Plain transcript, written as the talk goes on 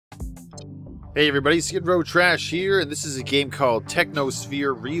Hey everybody, SkidRowTrash here, and this is a game called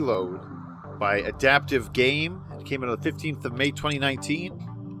Technosphere Reload by Adaptive Game. It came out on the 15th of May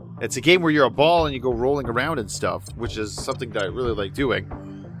 2019. It's a game where you're a ball and you go rolling around and stuff, which is something that I really like doing.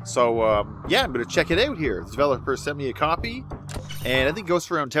 So, yeah, I'm going to check it out here. The developer sent me a copy, and I think it goes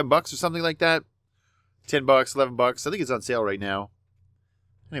for around 10 bucks or something like that. 10 bucks, 11 bucks. I think it's on sale right now.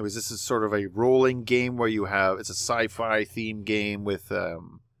 Anyways, this is sort of a rolling game where you have, it's a sci-fi themed game with,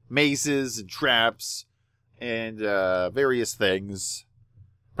 mazes and traps and various things.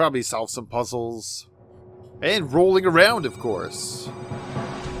 Probably solve some puzzles. And rolling around, of course.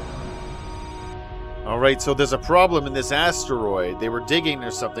 Alright, so there's a problem in this asteroid. They were digging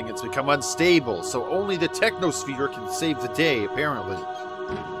or something. It's become unstable. So only the Technosphere can save the day, apparently.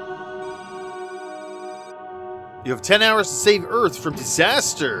 You have 10 hours to save Earth from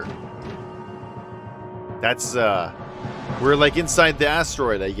disaster. That's, we're like inside the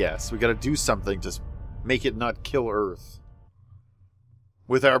asteroid, I guess. We gotta do something to make it not kill Earth.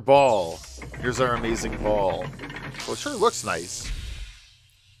 With our ball. Here's our amazing ball. Well, it sure looks nice.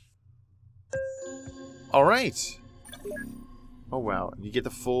 Alright. Oh, wow. And you get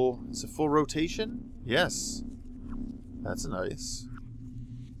the full... Is it full rotation? Yes. That's nice.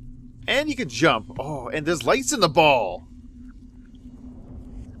 And you can jump. Oh, and there's lights in the ball.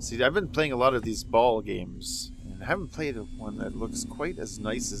 See, I've been playing a lot of these ball games. I haven't played one that looks quite as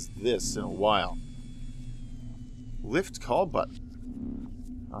nice as this in a while. Lift call button.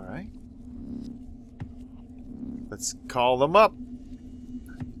 Alright. Let's call them up.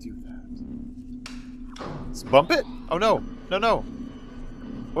 How do you do that? Let's bump it? Oh no. No, no.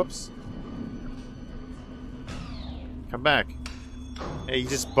 Whoops. Come back. Hey, you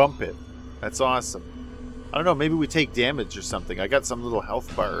just bump it. That's awesome. I don't know, maybe we take damage or something. I got some little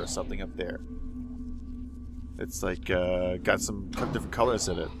health bar or something up there. It's like, got some different colors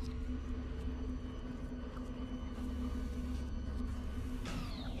in it.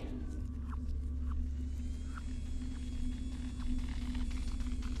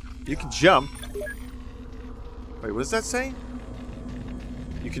 You can jump. Wait, what does that say?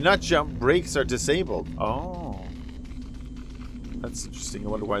 You cannot jump. Brakes are disabled. Oh. That's interesting. I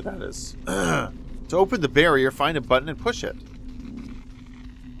wonder why that is. To open the barrier, find a button and push it.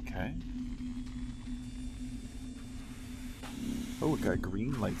 Okay. Oh, we got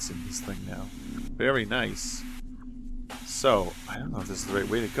green lights in this thing now. Very nice. So, I don't know if this is the right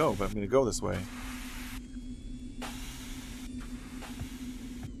way to go, but I'm going to go this way.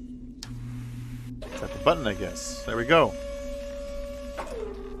 Is that the button, I guess? There we go.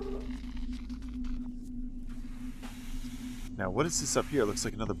 Now, what is this up here? It looks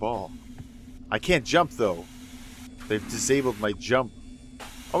like another ball. I can't jump, though. They've disabled my jump.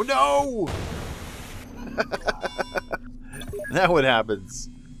 Oh, no! Now what happens?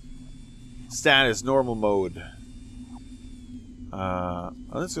 Status, normal mode. I'm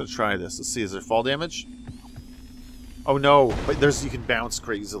just gonna try this. Let's see, is there fall damage? Oh no, but you can bounce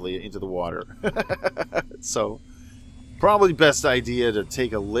crazily into the water. So, probably best idea to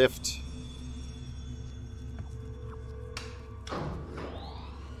take a lift.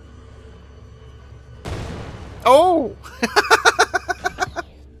 Oh!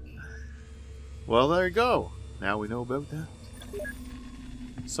 Well, there you go. Now we know about that.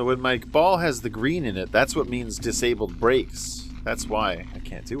 So when my ball has the green in it, that's what means disabled brakes. That's why I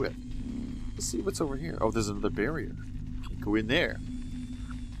can't do it. Let's see what's over here. Oh, there's another barrier. Can't go in there.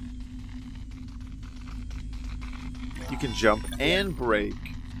 You can jump and brake.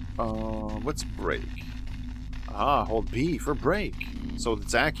 What's brake? Ah, hold B for brake. So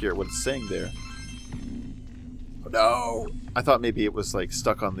it's accurate what it's saying there. Oh, no! I thought maybe it was like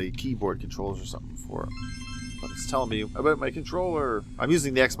stuck on the keyboard controls or something before. But it's telling me about my controller. I'm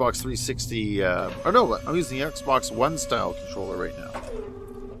using the Xbox 360, oh no, I'm using the Xbox One style controller right now.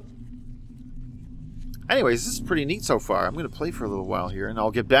 Anyways, this is pretty neat so far. I'm going to play for a little while here, and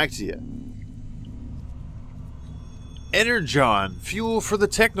I'll get back to you. Energon, fuel for the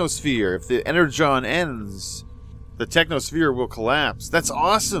Technosphere. If the Energon ends, the Technosphere will collapse. That's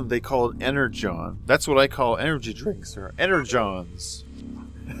awesome. They call it Energon. That's what I call energy drinks, or Energons.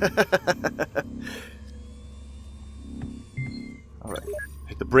 Alright,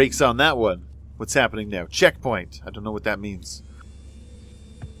 hit the brakes on that one. What's happening now? Checkpoint. I don't know what that means.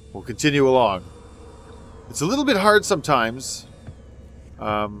 We'll continue along. It's a little bit hard sometimes,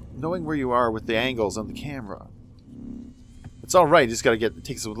 knowing where you are with the angles on the camera. It's alright, you just gotta it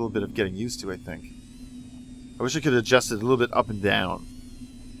takes a little bit of getting used to, I think. I wish I could adjust it a little bit up and down.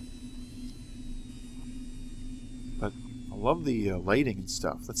 But I love the lighting and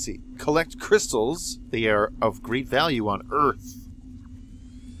stuff. Let's see. Collect crystals. They are of great value on Earth.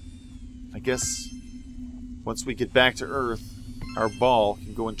 I guess once we get back to Earth, our ball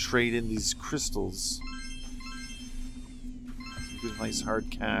can go and trade in these crystals. Good, nice hard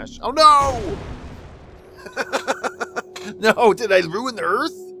cash. Oh no! No, did I ruin the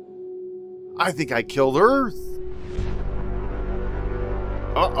Earth? I think I killed Earth.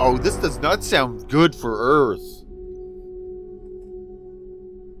 Uh-oh, this does not sound good for Earth.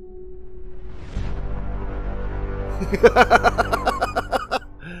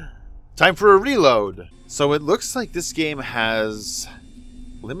 Time for a reload. So it looks like this game has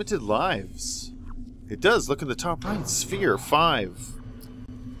limited lives. It does. Look in the top right. Sphere 5.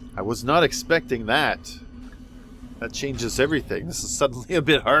 I was not expecting that. That changes everything. This is suddenly a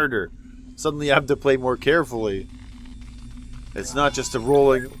bit harder. Suddenly I have to play more carefully. It's not just a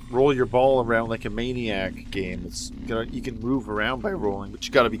roll your ball around like a maniac game. It's you can move around by rolling, but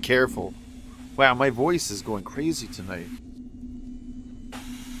you got to be careful. Wow, my voice is going crazy tonight.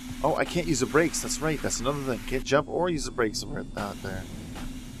 Oh, I can't use the brakes. That's right. That's another thing. Can't jump or use the brakes out there.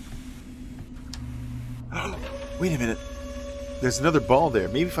 Wait a minute. There's another ball there.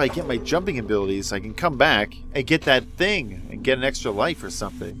 Maybe if I get my jumping abilities, I can come back and get that thing and get an extra life or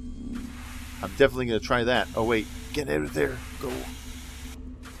something. I'm definitely going to try that. Oh, wait. Get out of there. Go.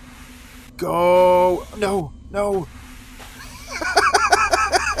 Go. No. No.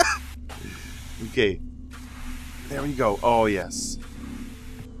 Okay. There we go. Oh, yes.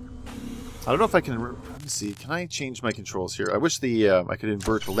 I don't know if I can... Let me see. Can I change my controls here? I wish I could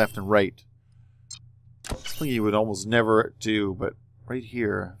invert the left and right. Something you would almost never do, but right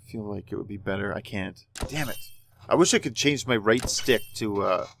here, I feel like it would be better. I can't. Damn it. I wish I could change my right stick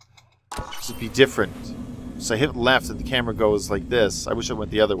to be different. So I hit left and the camera goes like this. I wish it went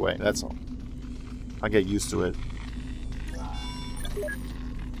the other way. That's all. I'll get used to it.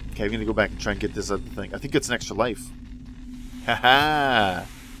 Okay, I'm going to go back and try and get this other thing. I think it's an extra life. Haha!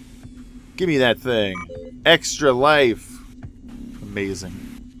 Give me that thing. Extra life. Amazing.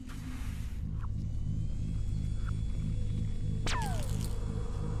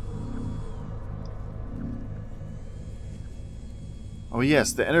 Oh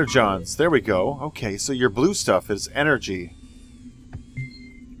yes, the energons. There we go. Okay, so your blue stuff is energy.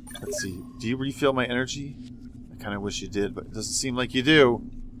 Let's see. Do you refill my energy? I kind of wish you did, but it doesn't seem like you do.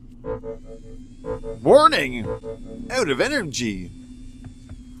 Warning! Out of energy!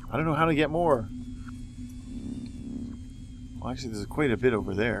 I don't know how to get more. Well, actually, there's quite a bit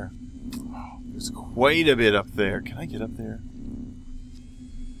over there. Oh, there's quite a bit up there. Can I get up there?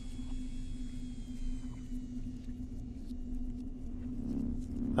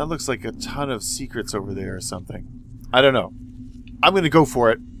 That looks like a ton of secrets over there or something. I don't know. I'm going to go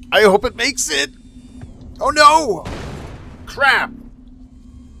for it. I hope it makes it! Oh no! Crap!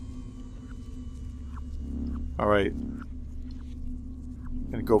 Alright.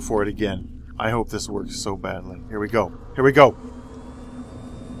 I'm going to go for it again. I hope this works so badly. Here we go. Here we go.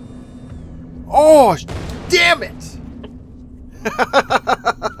 Oh! Damn it!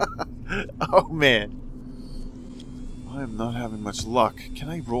 Oh man. I am not having much luck. Can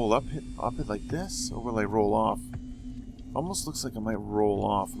I roll up it like this? Or will I roll off? Almost looks like I might roll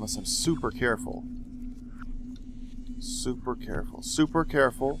off unless I'm super careful. Super careful. Super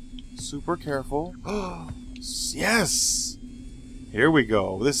careful. Super careful. Yes! Here we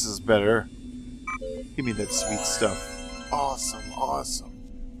go. This is better. Give me that sweet stuff. Awesome. Awesome.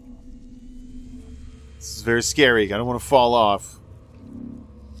 This is very scary. I don't want to fall off.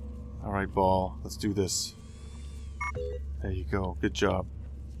 Alright, ball. Let's do this. There you go. Good job.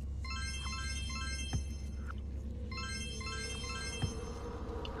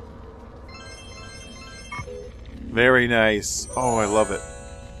 Very nice. Oh, I love it.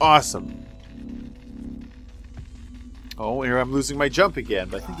 Awesome. Oh, here I'm losing my jump again.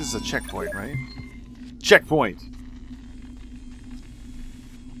 But I think this is a checkpoint, right? Checkpoint!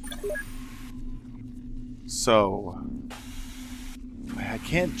 So... I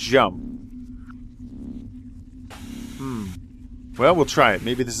can't jump. Well, we'll try it.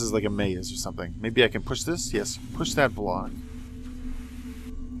 Maybe this is like a maze or something. Maybe I can push this? Yes, push that block.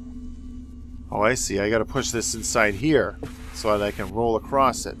 Oh, I see. I gotta push this inside here so that I can roll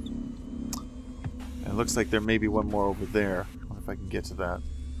across it. And it looks like there may be one more over there. I wonder if I can get to that.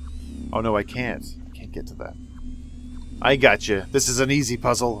 Oh, no, I can't. I can't get to that. I gotcha. This is an easy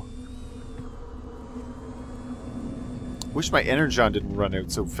puzzle. Wish my energon didn't run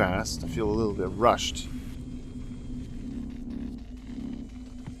out so fast. I feel a little bit rushed.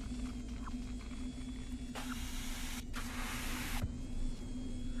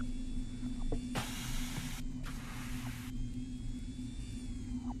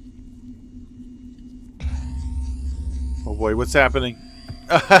 Oh boy, what's happening?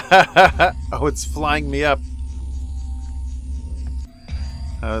 Oh, it's flying me up.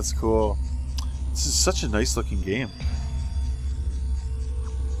 Oh, that's cool. This is such a nice looking game.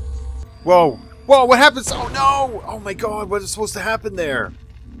 Whoa! Whoa, what happens? Oh no! Oh my god, what is supposed to happen there?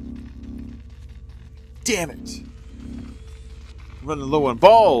 Damn it! I'm running low on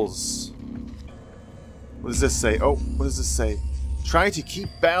balls! What does this say? Oh, what does this say? Try to keep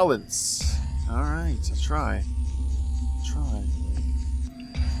balance. Alright, I'll try. Try.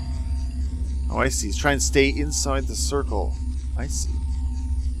 Oh, I see. Try and stay inside the circle. I see.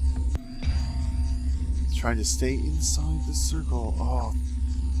 Trying to stay inside the circle. Oh,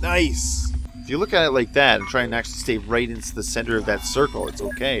 nice! If you look at it like that and try and actually stay right into the center of that circle, it's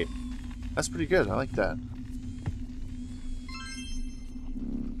okay. That's pretty good. I like that.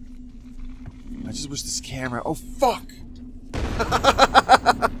 I just wish this camera... Oh, fuck!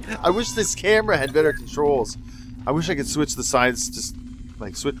 I wish this camera had better controls. I wish I could switch the sides, just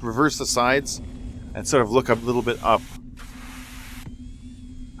like reverse the sides and sort of look a little bit up.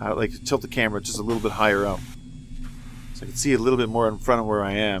 Like tilt the camera just a little bit higher up. So I can see a little bit more in front of where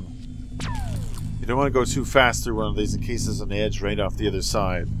I am. You don't want to go too fast through one of these in case there's an edge right off the other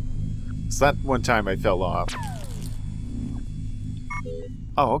side. So that one time I fell off.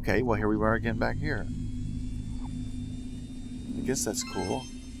 Oh, okay. Well, here we are again back here. I guess that's cool.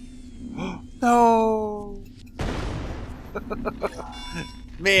 No!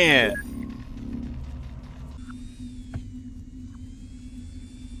 Man!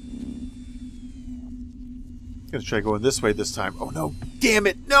 I'm gonna try going this way this time. Oh no! Damn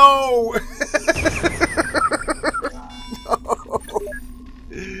it! No! No!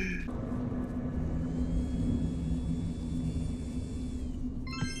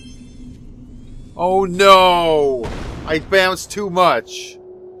 Oh no! I bounced too much.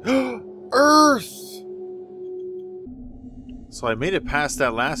 Earth! So I made it past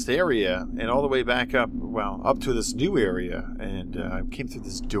that last area and all the way back up, well, up to this new area. And I came through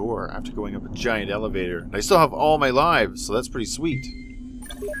this door after going up a giant elevator. And I still have all my lives, so that's pretty sweet.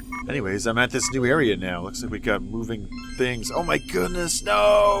 Anyways, I'm at this new area now. Looks like we got moving things. Oh my goodness,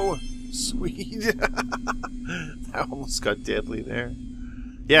 no! Sweet. That almost got deadly there.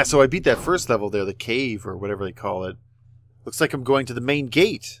 Yeah, so I beat that first level there, the cave or whatever they call it. Looks like I'm going to the main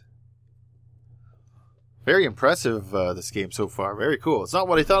gate. Very impressive, this game so far. Very cool. It's not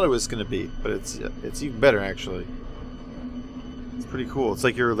what I thought it was going to be, but it's even better, actually. It's pretty cool. It's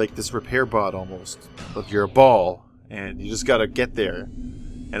like you're like this repair bot almost. Like you're a ball, and you just got to get there.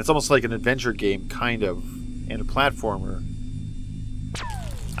 And it's almost like an adventure game, kind of, and a platformer.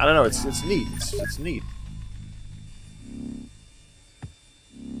 I don't know. It's neat. It's neat.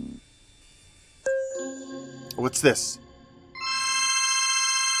 What's this?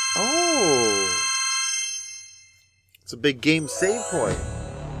 Oh! It's a big game save point.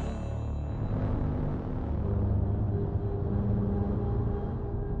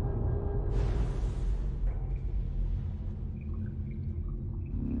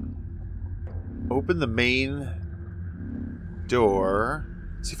 Open the main door.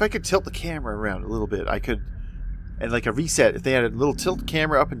 See if I could tilt the camera around a little bit. I could... And like a reset, if they had a little tilt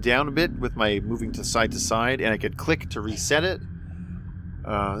camera up and down a bit with my moving to side, and I could click to reset it,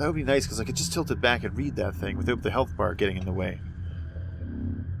 that would be nice because I could just tilt it back and read that thing without the health bar getting in the way.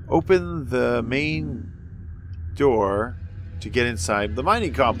 Open the main door to get inside the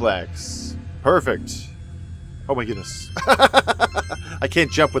mining complex. Perfect. Oh my goodness. I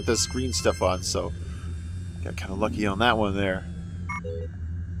can't jump with this green stuff on, so got kind of lucky on that one there.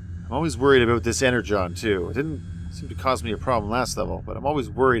 I'm always worried about this energon too. It didn't seem to cause me a problem last level, but I'm always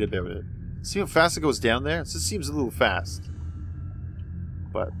worried about it. See how fast it goes down there? It just seems a little fast.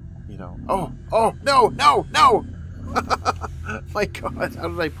 But, you know... Oh! Oh! No! No! No! My god, how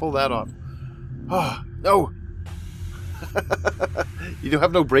did I pull that off? Oh, no! You don't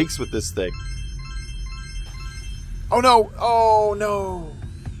have no brakes with this thing. Oh no! Oh no!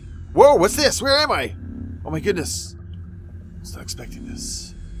 Whoa, what's this? Where am I? Oh my goodness. I was not expecting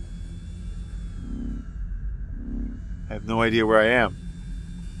this. I have no idea where I am.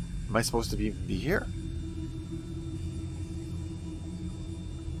 Am I supposed to even be here?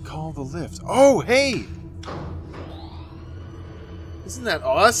 Call the lift. Oh, hey! Isn't that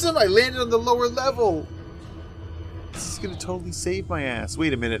awesome? I landed on the lower level. This is going to totally save my ass.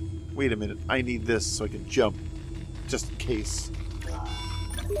 Wait a minute. Wait a minute. I need this so I can jump. Just in case.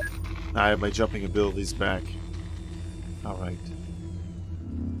 I have my jumping abilities back. Alright.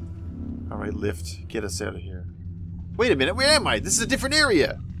 Alright, lift. Get us out of here. Wait a minute. Where am I? This is a different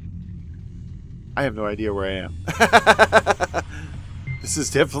area. I have no idea where I am. This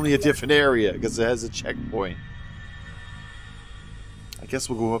is definitely a different area because it has a checkpoint. I guess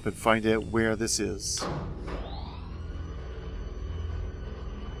we'll go up and find out where this is.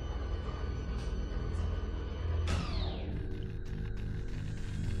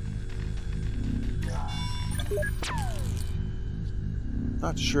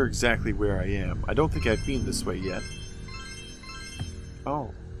 Not sure exactly where I am. I don't think I've been this way yet.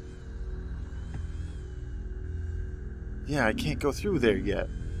 Oh. Yeah, I can't go through there yet.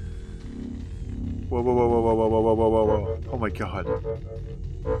 Whoa, whoa, whoa, whoa, whoa, whoa, whoa, whoa, whoa, whoa. Oh my god.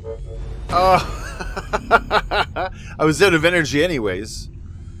 Oh! I was out of energy anyways.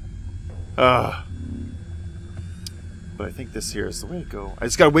 But I think this here is the way to go. I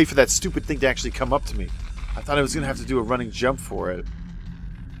just gotta wait for that stupid thing to actually come up to me. I thought I was gonna have to do a running jump for it.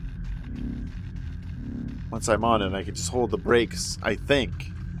 Once I'm on it, I can just hold the brakes, I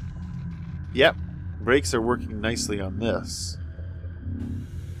think. Yep. Brakes are working nicely on this.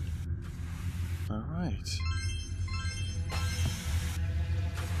 Alright.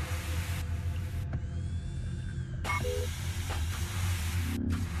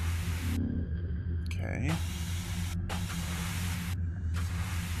 Okay.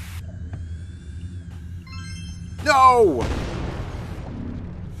 No!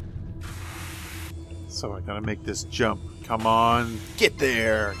 So I gotta make this jump. Come on. Get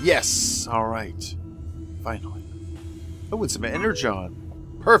there. Yes. Alright. Finally. Oh, it's some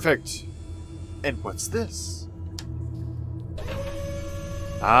energon. Perfect. And what's this?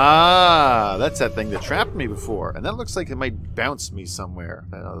 Ah, that's that thing that trapped me before. And that looks like it might bounce me somewhere.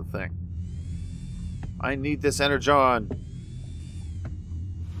 That other thing. I need this energon.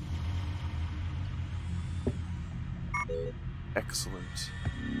 Excellent.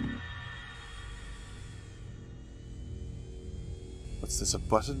 What's this, a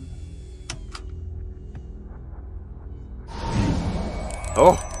button?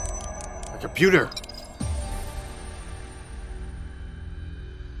 Oh! A computer!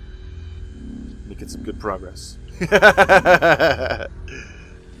 Making some good progress.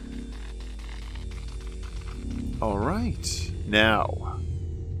 Alright. Now,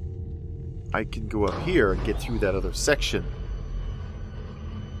 I can go up here and get through that other section.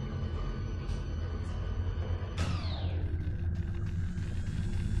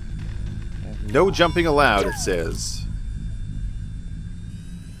 No jumping allowed, it says.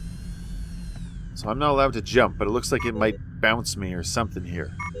 So I'm not allowed to jump, but it looks like it might bounce me or something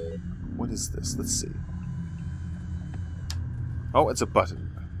here. What is this? Let's see. Oh, it's a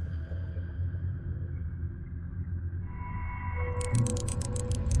button.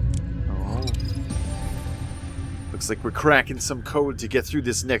 Oh. Looks like we're cracking some code to get through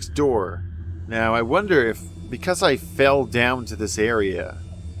this next door. Now, I wonder if, because I fell down to this area,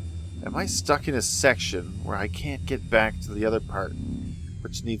 am I stuck in a section where I can't get back to the other part,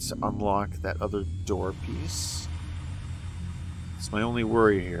 which needs to unlock that other door piece? That's my only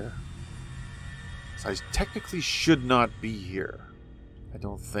worry here. So I technically should not be here. I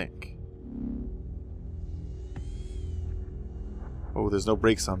don't think. Oh, there's no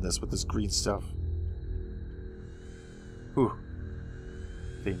brakes on this with this green stuff. Whew.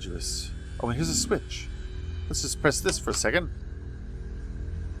 Dangerous. Oh, and here's a switch. Let's just press this for a second.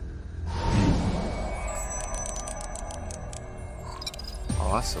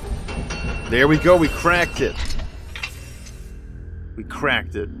 Awesome. There we go, we cracked it. We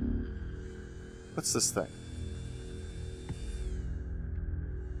cracked it. What's this thing?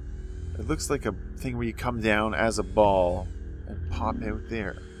 It looks like a thing where you come down as a ball and pop out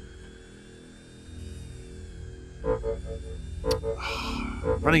there.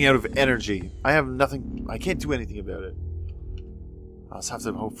 Running out of energy. I have nothing. I can't do anything about it. I'll just have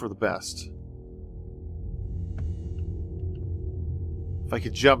to hope for the best. If I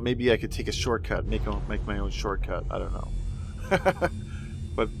could jump, maybe I could take a shortcut, make my own shortcut. I don't know.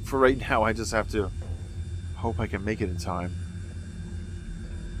 But for right now, I just have to hope I can make it in time.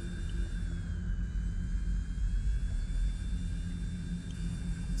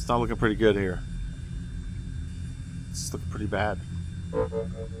 It's not looking pretty good here. It's looking pretty bad.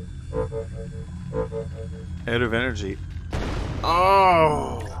 Out of energy.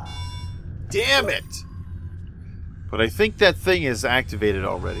 Oh! Damn it! But I think that thing is activated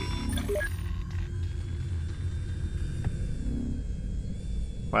already.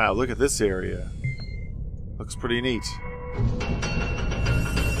 Wow, look at this area. Looks pretty neat.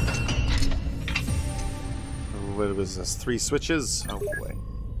 What was this? 3 switches? Oh boy.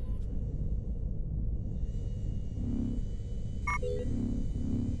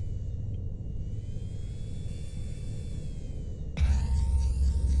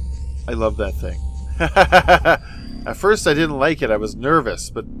 I love that thing. At first I didn't like it, I was nervous,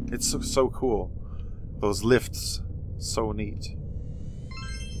 but it's so cool. Those lifts, so neat.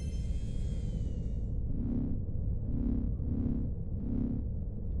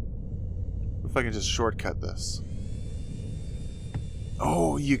 If I can just shortcut this.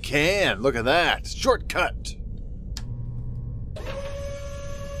 Oh, you can! Look at that! Shortcut!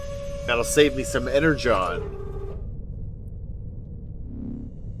 That'll save me some energon.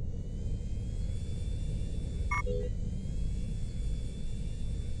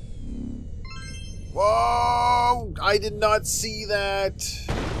 Whoa! I did not see that!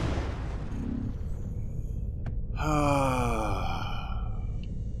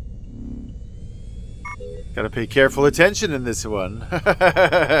 Gotta pay careful attention in this one.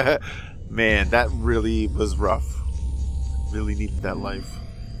 Man, that really was rough. Really needed that life.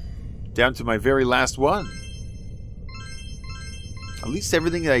 Down to my very last one. At least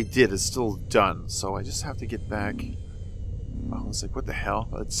everything that I did is still done, so I just have to get back. Oh, it's like, what the hell?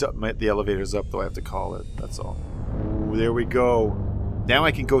 It's up, the elevator's up, though I have to call it. That's all. Ooh, there we go. Now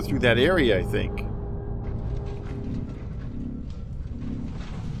I can go through that area, I think.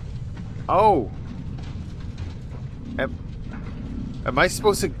 Oh! Am I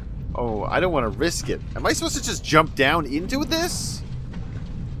supposed to... Oh, I don't want to risk it. Am I supposed to just jump down into this?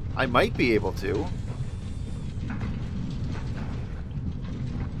 I might be able to.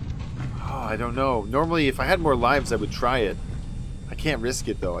 Oh, I don't know. Normally, if I had more lives, I would try it. I can't risk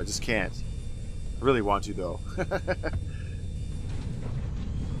it, though. I just can't. I really want to, though.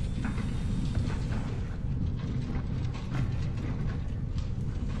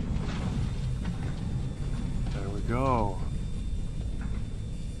 There we go.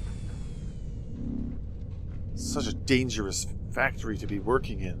 Such a dangerous factory to be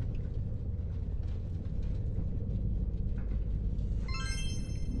working in.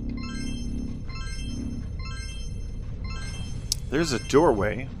 There's a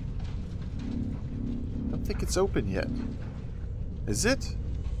doorway. I don't think it's open yet. Is it?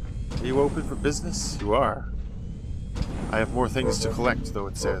 Are you open for business? You are. I have more things to collect, though,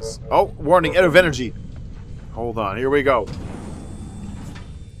 it says. Oh, warning, out of energy. Hold on, here we go.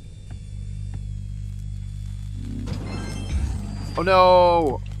 Oh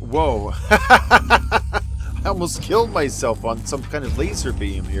no! Whoa. I almost killed myself on some kind of laser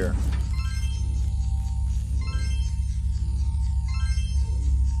beam here.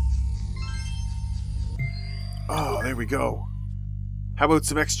 Oh, there we go. How about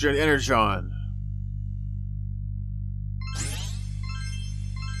some extra energon?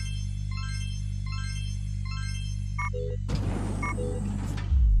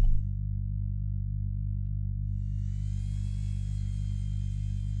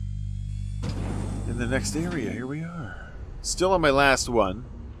 In the next area, here we are. Still on my last one.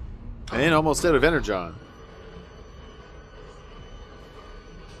 And almost out of energon.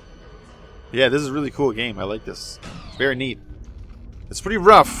 Yeah, this is a really cool game. I like this. It's very neat. It's pretty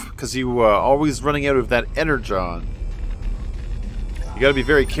rough, because you always running out of that energon. You gotta be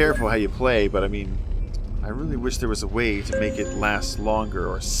very careful how you play, but I mean, I really wish there was a way to make it last longer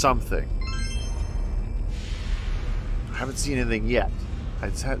or something. I haven't seen anything yet.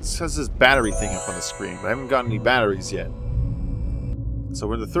 It says this battery thing up on the screen, but I haven't gotten any batteries yet. So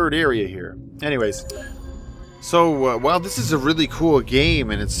we're in the third area here. Anyways, so while this is a really cool game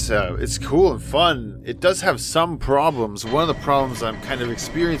and it's cool and fun, it does have some problems. One of the problems I'm kind of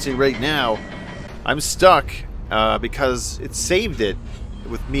experiencing right now, I'm stuck because it saved it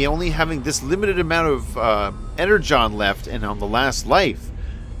with me only having this limited amount of energon left and on the last life.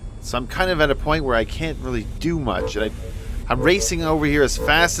 So I'm kind of at a point where I can't really do much, and I'm racing over here as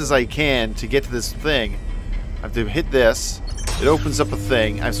fast as I can to get to this thing. I have to hit this. It opens up a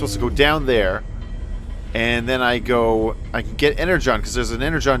thing. I'm supposed to go down there. And then I can get energon, because there's an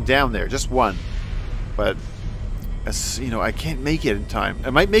energon down there. Just one. But, you know, I can't make it in time. I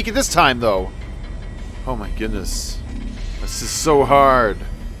might make it this time, though. Oh my goodness. This is so hard.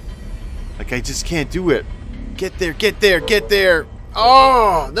 Like, I just can't do it. Get there, get there, get there.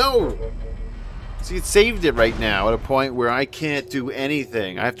 Oh, no. See, it saved it right now at a point where I can't do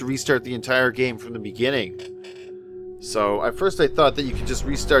anything. I have to restart the entire game from the beginning. So, at first I thought that you could just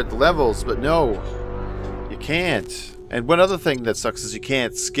restart the levels, but no. You can't. And one other thing that sucks is you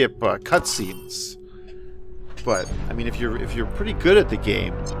can't skip cutscenes. But I mean, if you're pretty good at the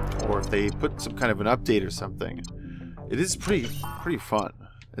game, or if they put some kind of an update or something, it is pretty fun.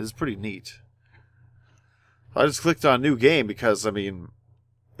 It is pretty neat. I just clicked on new game because I mean,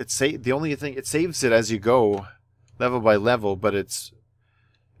 the only thing it saves it as you go, level by level, but it's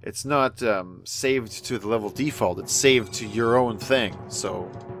not saved to the level default. It's saved to your own thing.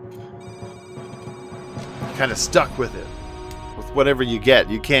 So. Kind of stuck with it, with whatever you get.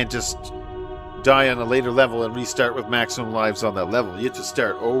 You can't just die on a later level and restart with maximum lives on that level. You have to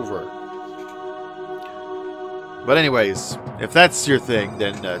start over. But anyways, if that's your thing,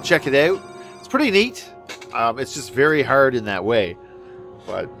 then check it out. It's pretty neat. It's just very hard in that way.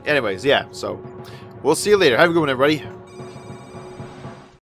 But anyways, yeah. So we'll see you later. Have a good one, everybody.